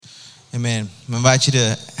Amen. I invite you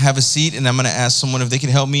to have a seat, and I'm going to ask someone if they can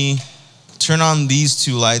help me turn on these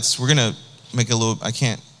two lights. We're going to make a little,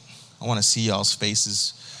 I want to see y'all's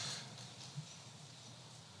faces.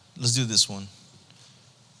 Let's do this one.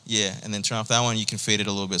 Yeah, and then turn off that one. You can fade it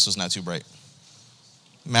a little bit so it's not too bright.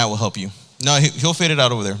 Matt will help you. No, he'll fade it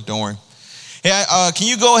out over there. Don't worry. Hey, can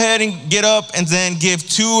you go ahead and get up and then give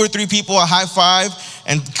 2 or 3 people a high five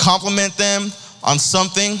and compliment them on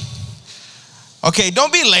something? Okay,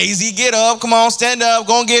 don't be lazy. Get up. Come on, stand up.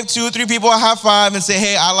 Go and give 2 or 3 people a high five and say,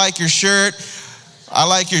 hey, I like your shirt. I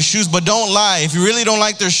like your shoes. But don't lie. If you really don't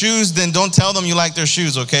like their shoes, then don't tell them you like their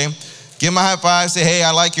shoes, okay? Give them a high five. Say, hey,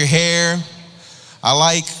 I like your hair. I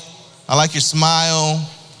like your smile.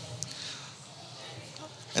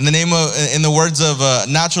 In the words of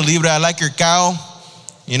Nacho Libre, I like your cow.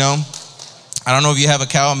 You know, I don't know if you have a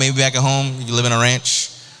cow, maybe back at home, if you live in a ranch.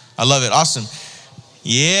 I love it. Awesome.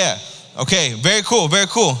 Yeah. Okay, very cool, very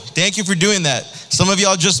cool. Thank you for doing that. Some of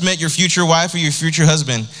y'all just met your future wife or your future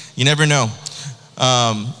husband. You never know.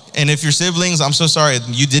 And if you're siblings, I'm so sorry.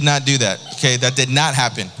 You did not do that, okay? That did not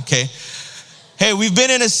happen, okay? Hey, we've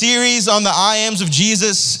been in a series on the I Ams of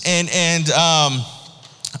Jesus, and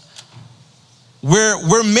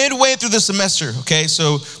we're midway through the semester, okay?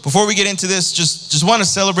 So before we get into this, just want to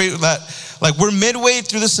celebrate that. Like, we're midway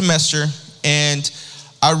through the semester, and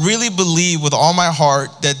I really believe with all my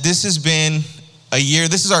heart that this has been a year.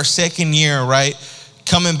 This is our second year, right?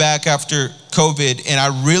 Coming back after COVID. And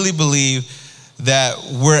I really believe that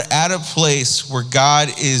we're at a place where God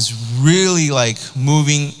is really like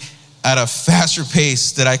moving at a faster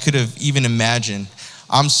pace that I could have even imagined.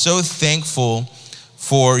 I'm so thankful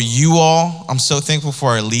for you all. I'm so thankful for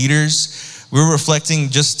our leaders. We were reflecting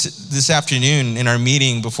just this afternoon in our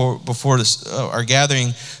meeting before our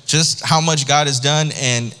gathering, just how much God has done,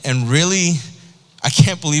 and really, I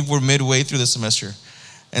can't believe we're midway through the semester.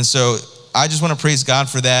 And so I just want to praise God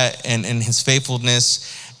for that and his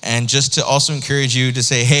faithfulness, and just to also encourage you to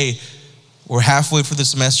say, hey, we're halfway through the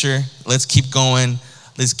semester. Let's keep going.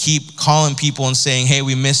 Let's keep calling people and saying, hey,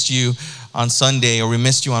 we missed you on Sunday, or we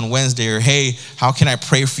missed you on Wednesday, or hey, how can I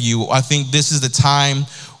pray for you? I think this is the time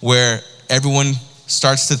where everyone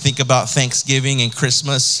starts to think about Thanksgiving and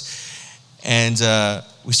Christmas, and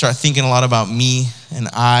we start thinking a lot about me and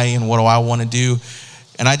what do I want to do.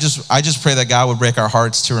 And I just pray that God would break our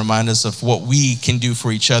hearts to remind us of what we can do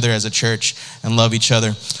for each other as a church and love each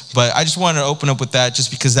other. But I just wanted to open up with that, just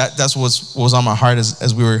because that's what was on my heart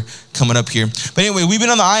as we were coming up here. But anyway, we've been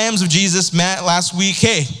on the I Ams of Jesus. Matt last week,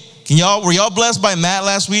 hey, were y'all blessed by Matt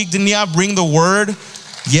last week? Didn't y'all bring the word?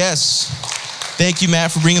 Yes. Thank you,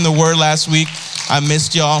 Matt, for bringing the word last week. I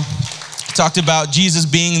missed y'all. Talked about Jesus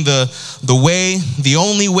being the way, the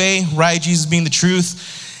only way, right? Jesus being the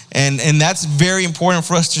truth. And that's very important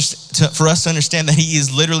for us to understand that he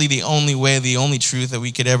is literally the only way, the only truth that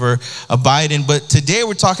we could ever abide in. But today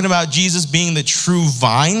we're talking about Jesus being the true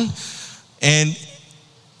vine. And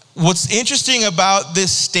what's interesting about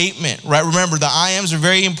this statement, right? Remember, the I ams are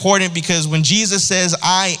very important, because when Jesus says,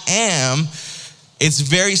 I am, it's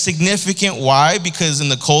very significant. Why? Because in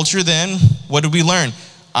the culture then, what did we learn?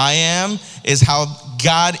 I am is how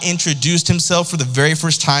God introduced himself for the very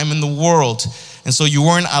first time in the world. And so you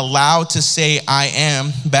weren't allowed to say I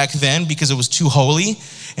am back then because it was too holy.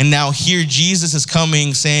 And now here Jesus is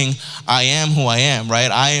coming saying, I am who I am, right?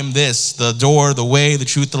 I am this, the door, the way, the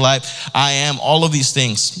truth, the life. I am all of these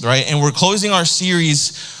things, right? And we're closing our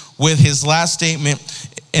series with his last statement,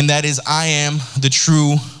 and that is, I am the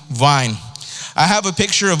true vine. I have a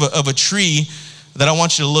picture of a tree that I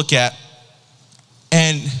want you to look at.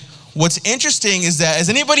 And what's interesting is that, has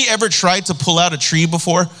anybody ever tried to pull out a tree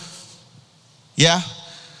before? Yeah?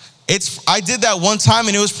 I did that one time,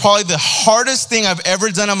 and it was probably the hardest thing I've ever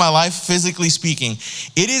done in my life, physically speaking.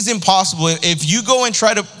 It is impossible. If you go and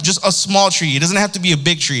try to, just a small tree, it doesn't have to be a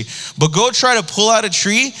big tree, but go try to pull out a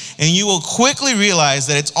tree, and you will quickly realize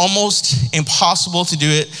that it's almost impossible to do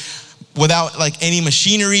it without like any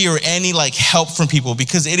machinery or any like help from people,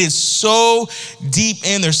 because it is so deep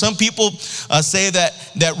in there. Some people say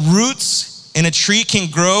that roots in a tree can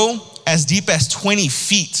grow as deep as 20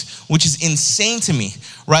 feet, which is insane to me,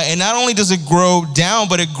 right? And not only does it grow down,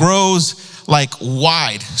 but it grows like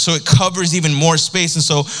wide, so it covers even more space. And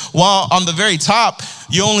so while on the very top,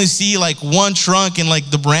 you only see like one trunk and like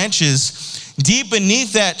the branches, deep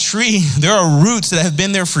beneath that tree, there are roots that have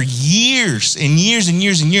been there for years and years and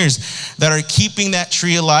years and years that are keeping that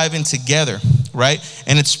tree alive and together, right?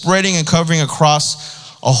 And it's spreading and covering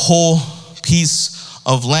across a whole piece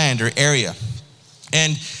of land or area.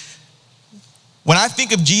 And When I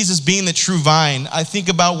think of Jesus being the true vine, I think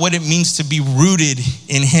about what it means to be rooted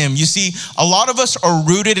in him. You see, a lot of us are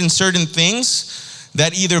rooted in certain things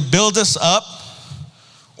that either build us up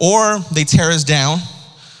or they tear us down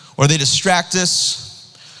or they distract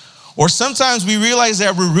us. Or sometimes we realize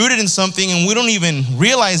that we're rooted in something and we don't even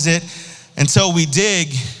realize it until we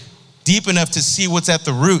dig deep enough to see what's at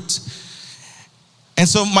the root. And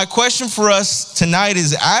so my question for us tonight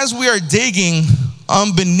is, as we are digging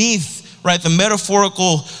beneath, right, the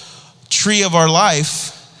metaphorical tree of our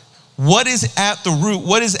life, what is at the root?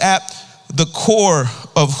 What is at the core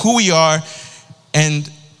of who we are and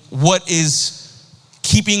what is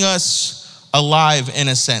keeping us alive in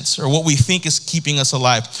a sense, or what we think is keeping us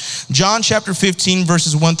alive? John chapter 15,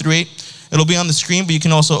 verses 1 through 8. It'll be on the screen, but you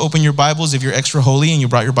can also open your Bibles if you're extra holy and you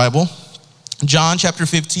brought your Bible. John chapter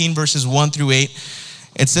 15, verses 1 through 8.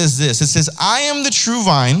 It says this. It says, I am the true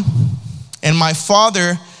vine, and my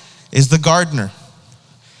Father is the gardener.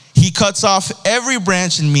 He cuts off every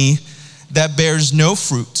branch in me that bears no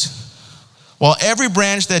fruit, while every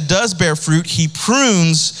branch that does bear fruit, he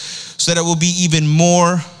prunes so that it will be even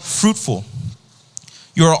more fruitful.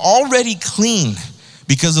 You are already clean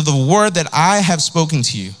because of the word that I have spoken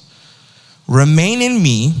to you. Remain in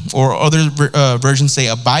me, or other versions say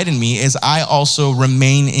abide in me, as I also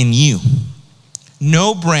remain in you.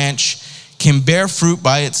 No branch can bear fruit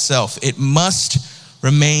by itself. It must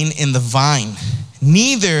remain in the vine.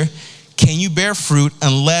 Neither can you bear fruit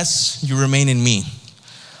unless you remain in me.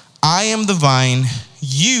 I am the vine,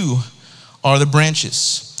 you are the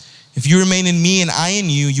branches. If you remain in me and I in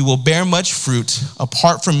you, you will bear much fruit.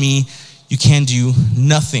 Apart from me, you can do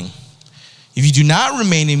nothing. If you do not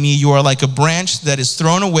remain in me, you are like a branch that is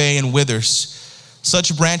thrown away and withers.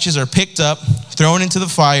 Such branches are picked up, thrown into the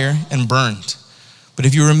fire, and burned. But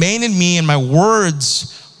if you remain in me and my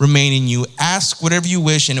words remain in you, ask whatever you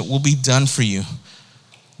wish and it will be done for you.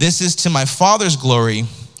 This is to my Father's glory,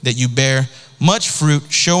 that you bear much fruit,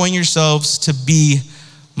 showing yourselves to be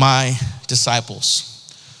my disciples.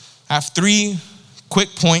 I have 3 quick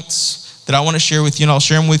points that I want to share with you, and I'll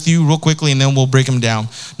share them with you real quickly and then we'll break them down.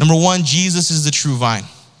 Number 1, Jesus is the true vine,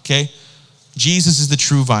 okay? Jesus is the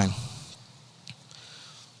true vine.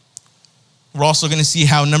 We're also going to see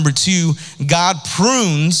how, number 2, God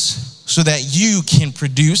prunes so that you can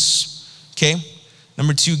produce, okay?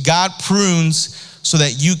 Number 2, God prunes so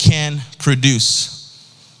that you can produce.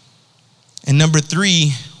 And number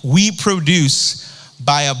 3, we produce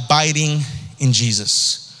by abiding in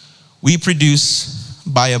Jesus. We produce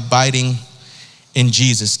by abiding in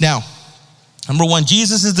Jesus. Now, number 1,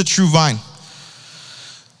 Jesus is the true vine.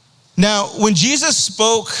 Now, when Jesus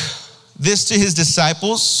spoke this to his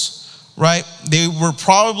disciples, right, they were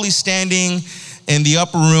probably standing in the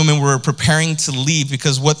upper room and were preparing to leave,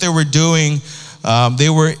 because what they were doing, they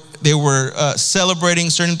were celebrating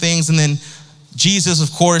certain things. And then Jesus,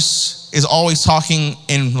 of course, is always talking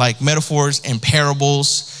in like metaphors and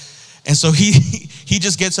parables. And so he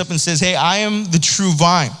just gets up and says, hey, I am the true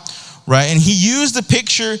vine, right? And he used the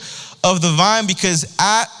picture of the vine because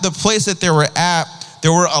at the place that they were at,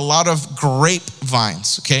 there were a lot of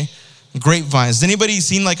grapevines, okay? Grapevines. Has anybody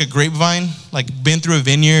seen like a grapevine? Like been through a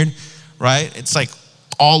vineyard, right? It's like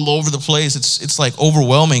all over the place. It's like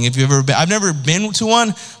overwhelming. If you've ever been, I've never been to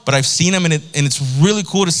one, but I've seen them, and it's really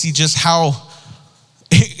cool to see just how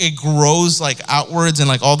it grows like outwards and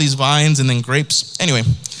like all these vines and then grapes. Anyway,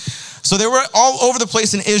 so they were all over the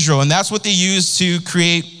place in Israel, and that's what they used to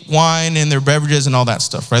create wine and their beverages and all that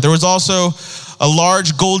stuff, right? There was also a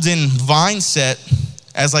large golden vine set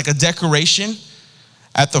as like a decoration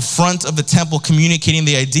at the front of the temple, communicating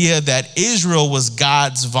the idea that Israel was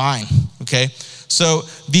God's vine, okay? So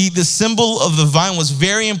the symbol of the vine was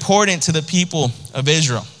very important to the people of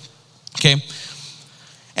Israel, okay?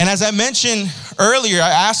 And as I mentioned earlier, I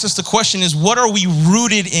asked us the question is, what are we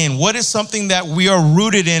rooted in? What is something that we are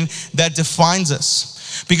rooted in that defines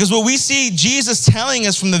us? Because what we see Jesus telling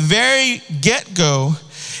us from the very get-go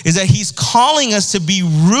is that he's calling us to be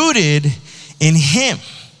rooted in him.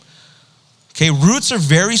 Okay, roots are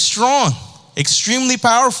very strong, extremely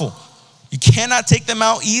powerful. You cannot take them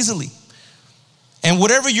out easily. And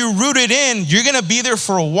whatever you're rooted in, you're going to be there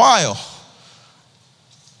for a while.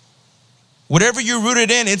 Whatever you're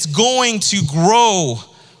rooted in, it's going to grow,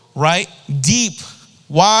 right? Deep,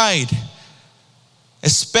 wide.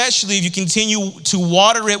 Especially if you continue to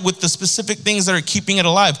water it with the specific things that are keeping it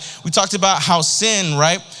alive. We talked about how sin,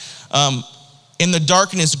 right, in the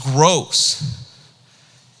darkness grows.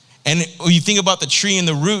 And when you think about the tree and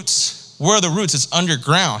the roots, where are the roots? It's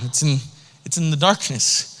underground. It's in the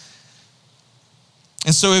darkness.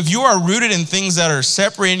 And so if you are rooted in things that are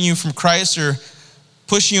separating you from Christ or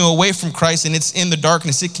pushing you away from Christ and it's in the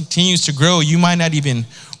darkness, it continues to grow. You might not even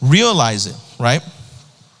realize it, right?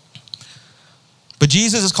 But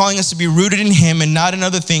Jesus is calling us to be rooted in him and not in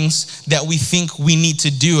other things that we think we need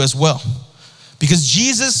to do as well. Because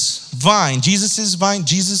Jesus' vine, Jesus'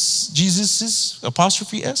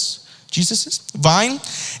 apostrophe S, Jesus' vine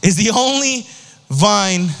is the only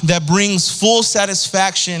vine that brings full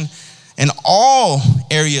satisfaction in all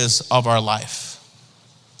areas of our life.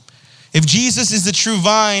 If Jesus is the true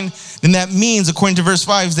vine, then that means, according to verse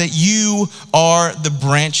 5, that you are the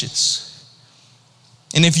branches.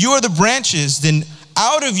 And if you are the branches, then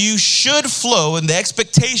out of you should flow, and the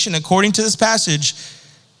expectation, according to this passage,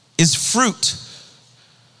 is fruit.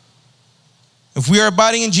 If we are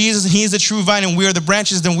abiding in Jesus and he is the true vine and we are the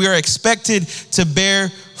branches, then we are expected to bear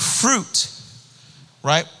fruit,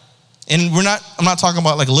 right? And I'm not talking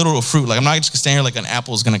about like literal fruit. Like I'm not just gonna stand here like an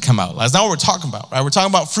apple is gonna come out. That's not what we're talking about, right? We're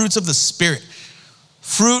talking about fruits of the Spirit.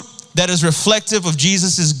 Fruit that is reflective of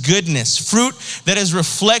Jesus' goodness. Fruit that is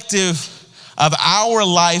reflective of our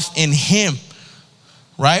life in him,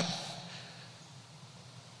 right?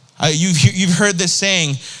 You've heard this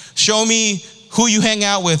saying, show me who you hang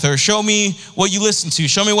out with, or show me what you listen to,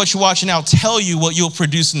 show me what you're watching, I'll tell you what you'll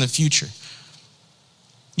produce in the future.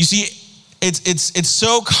 You see, it's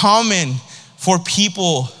so common for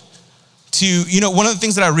people to, one of the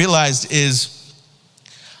things that I realized is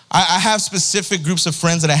I have specific groups of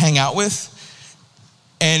friends that I hang out with,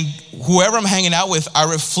 and whoever I'm hanging out with, I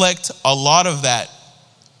reflect a lot of that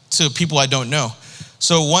to people I don't know.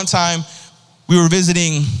 So one time we were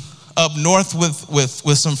visiting up north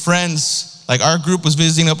with some friends. Like our group was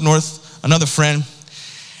visiting up north, another friend,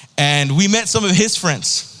 and we met some of his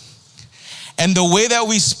friends. And the way that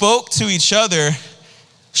we spoke to each other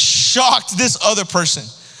shocked this other person.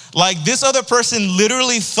 Like this other person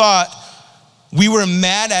literally thought we were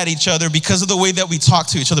mad at each other because of the way that we talk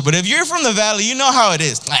to each other. But if you're from the valley, you know how it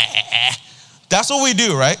is. That's what we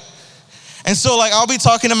do, right? And so like I'll be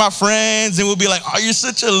talking to my friends and we'll be like, oh, you're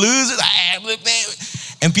such a loser.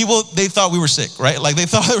 And people, they thought we were sick, right? Like they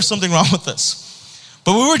thought there was something wrong with us.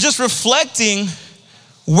 But we were just reflecting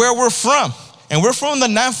where we're from. And we're from the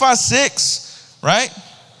 956, right?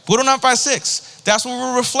 Budo 956. That's what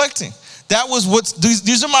we're reflecting. That was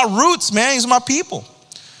these are my roots, man. These are my people.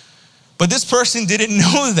 But this person didn't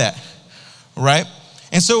know that, right?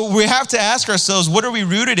 And so we have to ask ourselves, what are we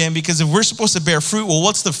rooted in? Because if we're supposed to bear fruit, well,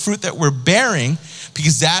 what's the fruit that we're bearing?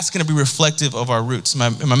 Because that's going to be reflective of our roots.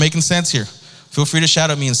 Am I making sense here? Feel free to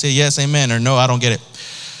shout at me and say yes, amen, or no, I don't get it.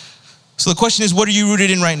 So the question is, what are you rooted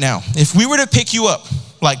in right now? If we were to pick you up,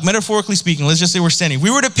 like metaphorically speaking, let's just say we're standing. If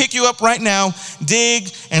we were to pick you up right now, dig,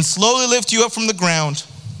 and slowly lift you up from the ground,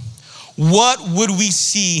 what would we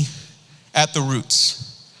see at the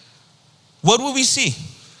roots? What would we see?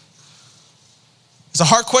 It's a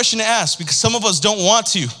hard question to ask because some of us don't want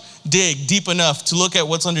to dig deep enough to look at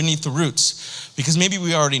what's underneath the roots because maybe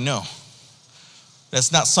we already know.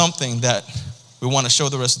 That's not something that we want to show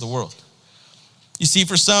the rest of the world. You see,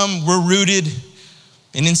 for some, we're rooted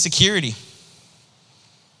in insecurity.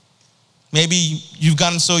 Maybe you've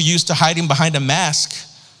gotten so used to hiding behind a mask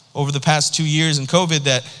over the past 2 years in COVID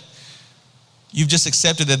that you've just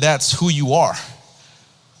accepted that that's who you are.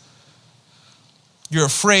 You're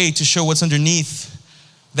afraid to show what's underneath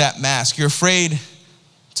that mask. You're afraid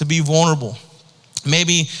to be vulnerable.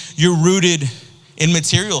 Maybe you're rooted in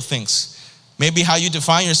material things. Maybe how you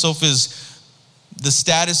define yourself is the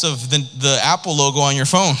status of the Apple logo on your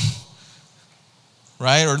phone,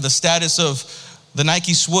 right? Or the status of the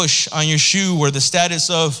Nike swoosh on your shoe, or the status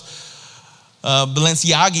of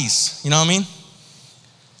Balenciagis, you know what I mean?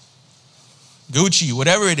 Gucci,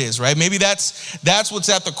 whatever it is, right? Maybe that's what's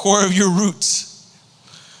at the core of your roots.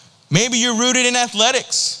 Maybe you're rooted in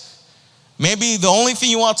athletics. Maybe the only thing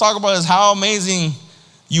you want to talk about is how amazing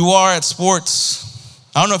you are at sports.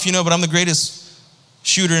 I don't know if you know, but I'm the greatest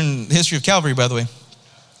shooter in the history of Calvary, by the way.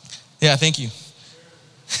 Yeah, thank you.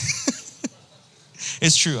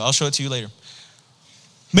 It's true. I'll show it to you later.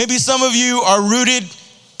 Maybe some of you are rooted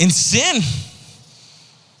in sin.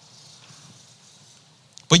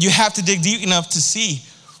 But you have to dig deep enough to see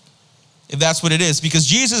if that's what it is. Because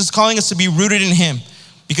Jesus is calling us to be rooted in him.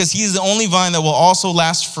 Because he is the only vine that will also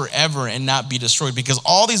last forever and not be destroyed. Because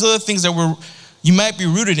all these other things that you might be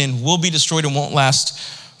rooted in will be destroyed and won't last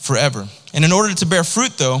forever. And in order to bear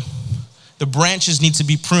fruit, though, the branches need to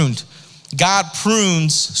be pruned. God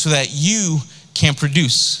prunes so that you can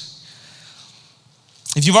produce.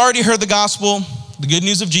 If you've already heard the gospel, the good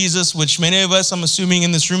news of Jesus, which many of us, I'm assuming,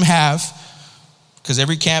 in this room have, because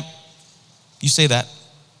every camp, you say that.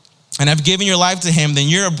 and have given your life to him, then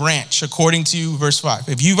you're a branch, according to verse 5.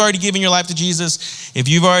 If you've already given your life to Jesus, if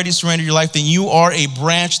you've already surrendered your life, then you are a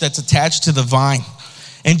branch that's attached to the vine.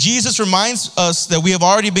 And Jesus reminds us that we have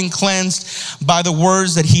already been cleansed by the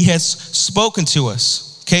words that he has spoken to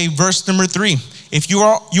us. Okay, verse number 3. If you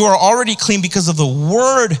are already clean because of the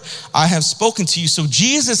word I have spoken to you. So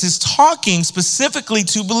Jesus is talking specifically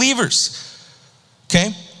to believers. Okay?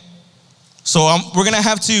 So we're going to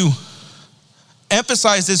have to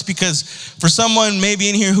emphasize this, because for someone maybe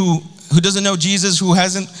in here who doesn't know Jesus, who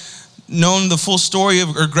hasn't known the full story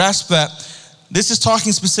or grasped that, this is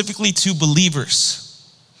talking specifically to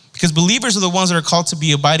believers, because believers are the ones that are called to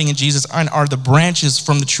be abiding in Jesus and are the branches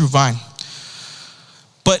from the true vine.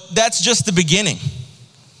 But that's just the beginning.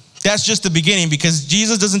 That's just the beginning, because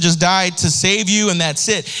Jesus doesn't just die to save you and that's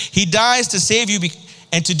it. He dies to save you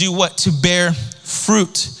and to do what? To bear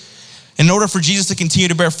fruit. In order for Jesus to continue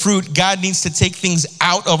to bear fruit, God needs to take things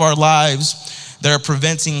out of our lives that are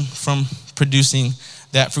preventing from producing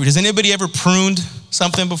that fruit. Has anybody ever pruned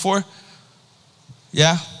something before?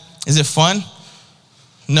 Yeah? Is it fun?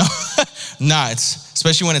 No? Nah,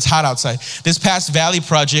 especially when it's hot outside. This past Valley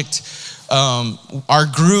Project, our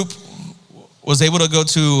group was able to go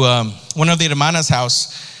to one of the hermanas'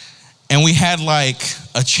 house, and we had like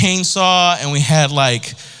a chainsaw, and we had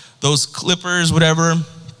like those clippers, whatever.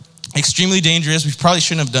 Extremely dangerous. We probably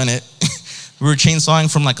shouldn't have done it. We were chainsawing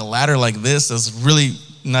from like a ladder like this. That's really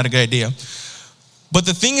not a good idea. But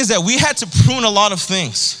the thing is that we had to prune a lot of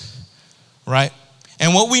things, right?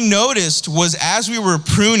 And what we noticed was, as we were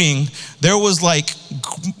pruning, there was like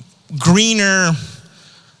greener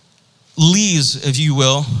leaves, if you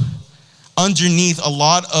will, underneath a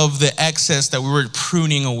lot of the excess that we were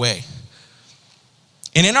pruning away.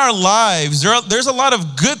 And in our lives, there's a lot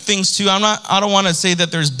of good things too. I don't want to say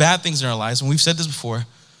that there's bad things in our lives, and we've said this before.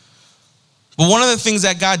 But one of the things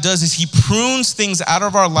that God does is he prunes things out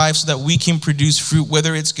of our lives so that we can produce fruit,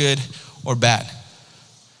 whether it's good or bad.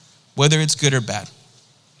 Whether it's good or bad.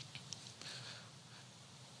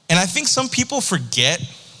 And I think some people forget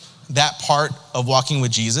that part of walking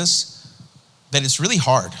with Jesus, that it's really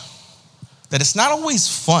hard, that it's not always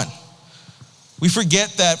fun. We forget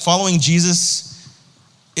that following Jesus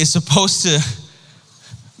is supposed to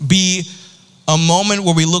be a moment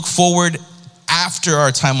where we look forward after our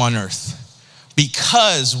time on earth,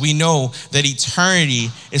 because we know that eternity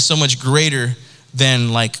is so much greater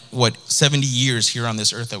than 70 years here on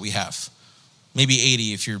this earth that we have. Maybe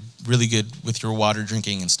 80 if you're really good with your water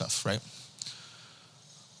drinking and stuff, right?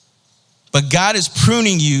 But God is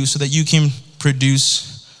pruning you so that you can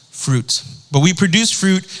produce fruit. But we produce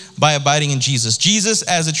fruit by abiding in Jesus. Jesus,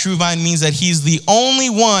 as a true vine, means that he's the only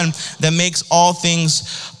one that makes all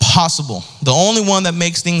things possible. The only one that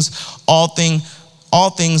makes all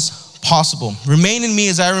things possible. Remain in me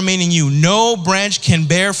as I remain in you. No branch can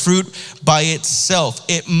bear fruit by itself.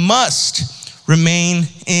 It must remain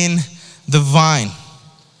in the vine.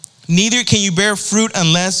 Neither can you bear fruit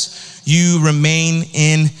unless you remain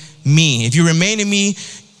in me. If you remain in me,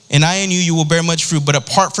 and I in you, you will bear much fruit. But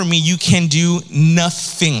apart from me, you can do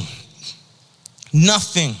nothing.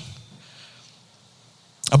 Nothing.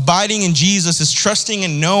 Abiding in Jesus is trusting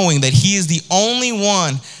and knowing that he is the only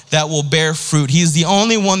one that will bear fruit. He is the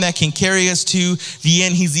only one that can carry us to the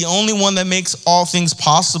end. He's the only one that makes all things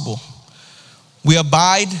possible. We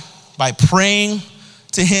abide by praying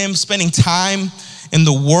to him, spending time in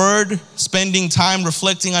the word, spending time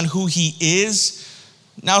reflecting on who he is.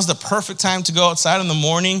 Now's the perfect time to go outside in the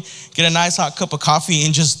morning, get a nice hot cup of coffee,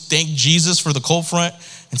 and just thank Jesus for the cold front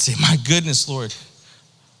and say, my goodness, Lord,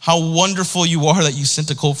 how wonderful you are that you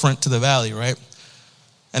sent a cold front to the valley, right?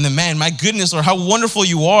 And then, man, my goodness, Lord, how wonderful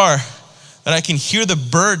you are that I can hear the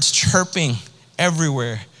birds chirping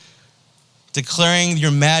everywhere, declaring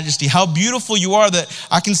your majesty. How beautiful you are that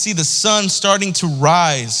I can see the sun starting to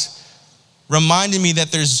rise, reminding me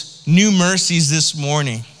that there's new mercies this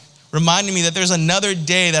morning. Reminding me that there's another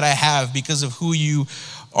day that I have because of who you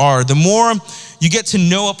are. The more you get to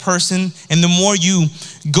know a person and the more you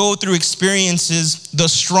go through experiences, the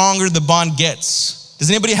stronger the bond gets. Does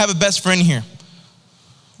anybody have a best friend here?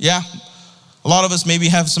 Yeah? A lot of us maybe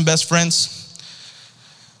have some best friends.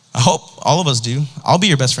 I hope all of us do. I'll be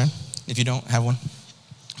your best friend if you don't have one.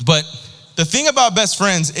 But the thing about best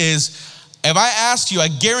friends is, if I asked you, I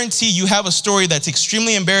guarantee you have a story that's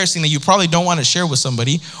extremely embarrassing that you probably don't want to share with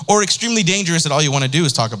somebody, or extremely dangerous that all you want to do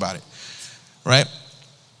is talk about it, right?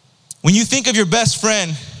 When you think of your best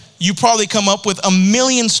friend, you probably come up with a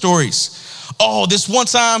million stories. Oh, this one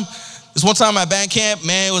time, This one time at band camp,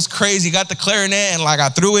 man, it was crazy. Got the clarinet and like I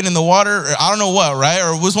threw it in the water, or I don't know what, right?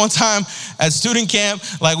 Or it was one time at student camp,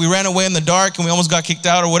 like we ran away in the dark and we almost got kicked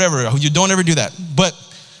out or whatever. You don't ever do that. But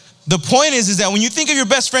the point is that when you think of your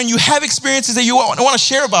best friend, you have experiences that you want to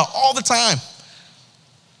share about all the time.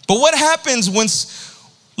 But what happens when,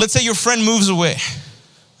 let's say your friend moves away?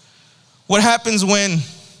 What happens when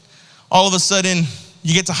all of a sudden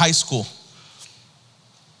you get to high school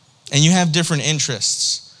and you have different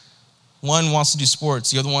interests? One wants to do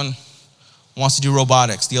sports, the other one wants to do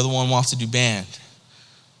robotics, the other one wants to do band,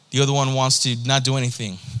 the other one wants to not do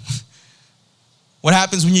anything. What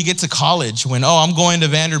happens when you get to college when, I'm going to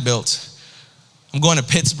Vanderbilt, I'm going to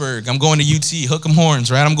Pittsburgh, I'm going to UT, Hook 'em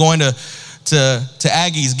Horns, right? I'm going to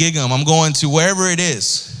Aggies, Gig 'em, I'm going to wherever it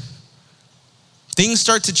is. Things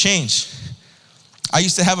start to change. I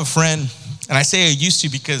used to have a friend, and I say I used to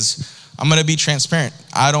because I'm going to be transparent.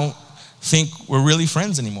 I don't think we're really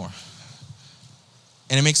friends anymore.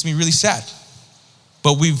 And it makes me really sad.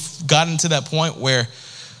 But we've gotten to that point where,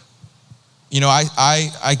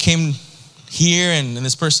 I came here and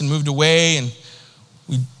this person moved away and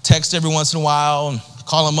we text every once in a while and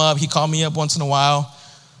call him up. He called me up once in a while.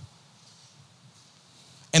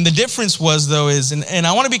 And the difference was though is, and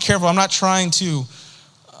I want to be careful, I'm not trying to,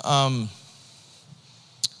 how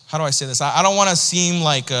do I say this? I don't want to seem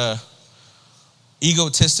like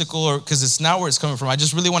egotistical or because it's not where it's coming from. I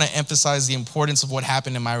just really want to emphasize the importance of what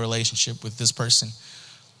happened in my relationship with this person.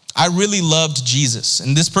 I really loved Jesus,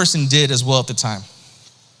 and this person did as well at the time.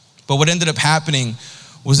 But what ended up happening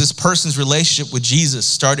was this person's relationship with Jesus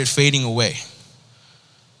started fading away.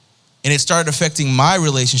 And it started affecting my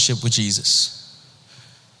relationship with Jesus.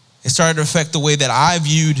 It started to affect the way that I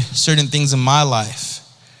viewed certain things in my life.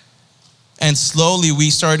 And slowly we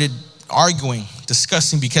started arguing,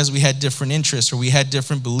 discussing because we had different interests or we had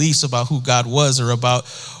different beliefs about who God was or about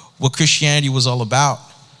what Christianity was all about.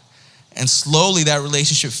 And slowly that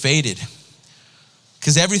relationship faded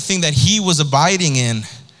because everything that he was abiding in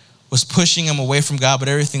was pushing him away from God, but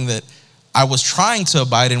everything that I was trying to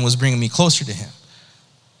abide in was bringing me closer to him.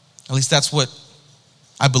 At least that's what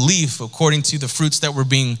I believe according to the fruits that were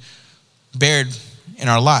being bared in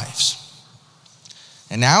our lives.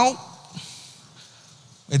 And now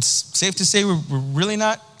it's safe to say we're really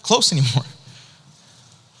not close anymore.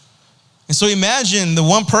 And so imagine the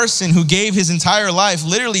one person who gave his entire life,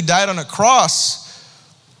 literally died on a cross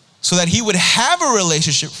so that he would have a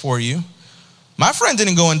relationship for you. My friend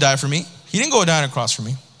didn't go and die for me. He didn't go down a cross for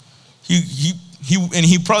me.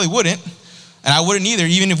 He probably wouldn't. And I wouldn't either,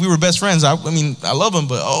 even if we were best friends. I love him,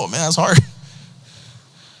 but oh man, that's hard.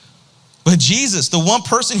 But Jesus, the one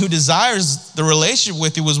person who desires the relationship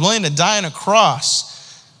with you, was willing to die on a cross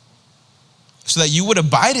so that you would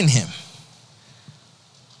abide in him.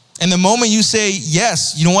 And the moment you say,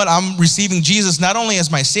 yes, you know what, I'm receiving Jesus not only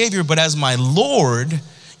as my Savior, but as my Lord,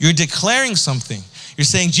 you're declaring something. You're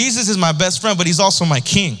saying, Jesus is my best friend, but he's also my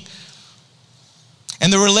King.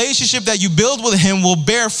 And the relationship that you build with him will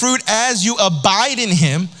bear fruit as you abide in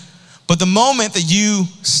him. But the moment that you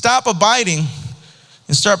stop abiding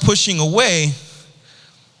and start pushing away,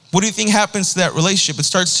 what do you think happens to that relationship? It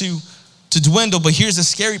starts to dwindle. But here's the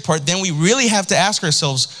scary part. Then we really have to ask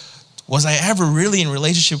ourselves, was I ever really in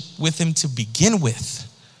relationship with him to begin with?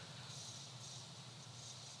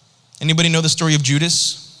 Anybody know the story of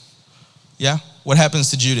Judas? Yeah? What happens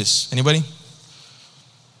to Judas? Anybody?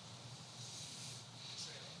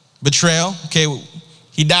 Betrayal. Okay,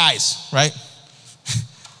 he dies, right?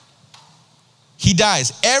 He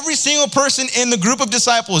dies. Every single person in the group of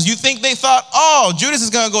disciples, you think they thought, oh, Judas is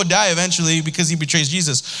going to go die eventually because he betrays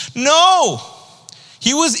Jesus. No,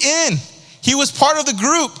 he was in. He was part of the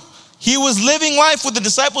group. He was living life with the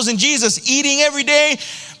disciples and Jesus, eating every day,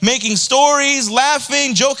 making stories,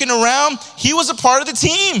 laughing, joking around. He was a part of the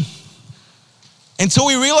team. Until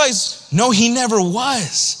we realized, no, he never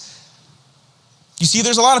was. You see,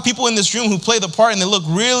 there's a lot of people in this room who play the part and they look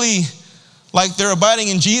really like they're abiding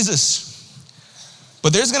in Jesus.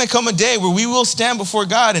 But there's going to come a day where we will stand before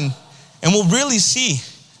God and we'll really see,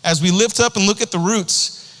 as we lift up and look at the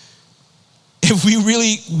roots, if we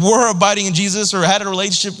really were abiding in Jesus or had a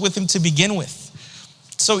relationship with him to begin with.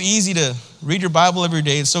 It's so easy to read your Bible every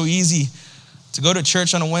day. It's so easy to go to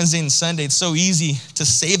church on a Wednesday and Sunday. It's so easy to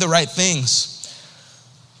say the right things.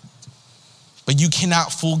 But you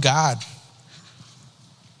cannot fool God.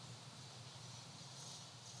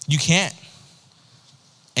 You can't.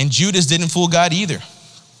 And Judas didn't fool God either.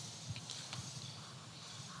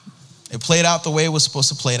 It played out the way it was supposed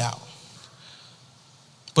to play it out.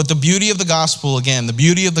 But the beauty of the gospel, again, the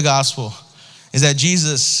beauty of the gospel is that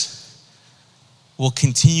Jesus will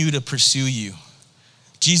continue to pursue you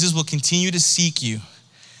Jesus will continue to seek you.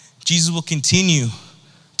 Jesus will continue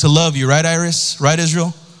to love you, right, Iris? Right,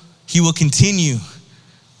 Israel? He will continue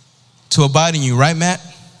to abide in you, right, Matt?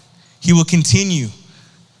 He will continue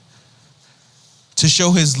to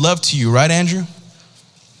show his love to you, right, Andrew?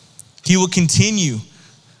 He will continue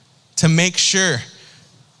to make sure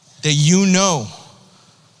that you know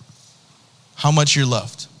how much you're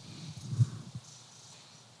loved.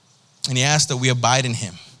 And he asks that we abide in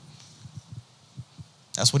him.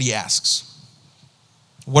 That's what he asks.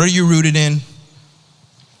 What are you rooted in?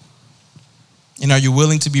 And are you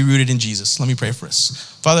willing to be rooted in Jesus? Let me pray for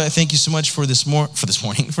us. Father, I thank you so much for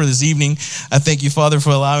this evening. I thank you, Father, for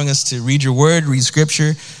allowing us to read your word, read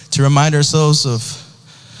scripture, to remind ourselves of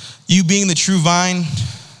you being the true vine,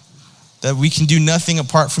 that we can do nothing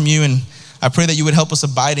apart from you. And I pray that you would help us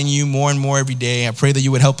abide in you more and more every day. I pray that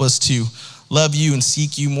you would help us to love you and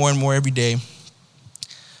seek you more and more every day.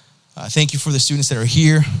 Thank you for the students that are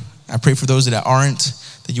here. I pray for those that aren't,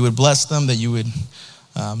 that you would bless them, that you would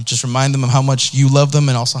just remind them of how much you love them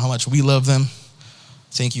and also how much we love them.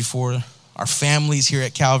 Thank you for our families here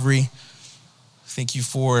at Calvary. Thank you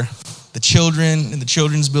for the children in the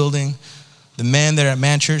children's building, the men that are at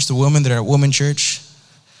Man Church, the women that are at Woman Church,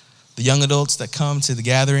 the young adults that come to the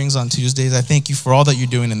gatherings on Tuesdays. I thank you for all that you're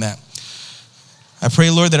doing in that. I pray,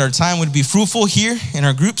 Lord, that our time would be fruitful here in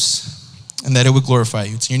our groups and that it would glorify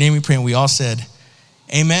you. It's in your name we pray, and we all said,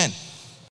 amen.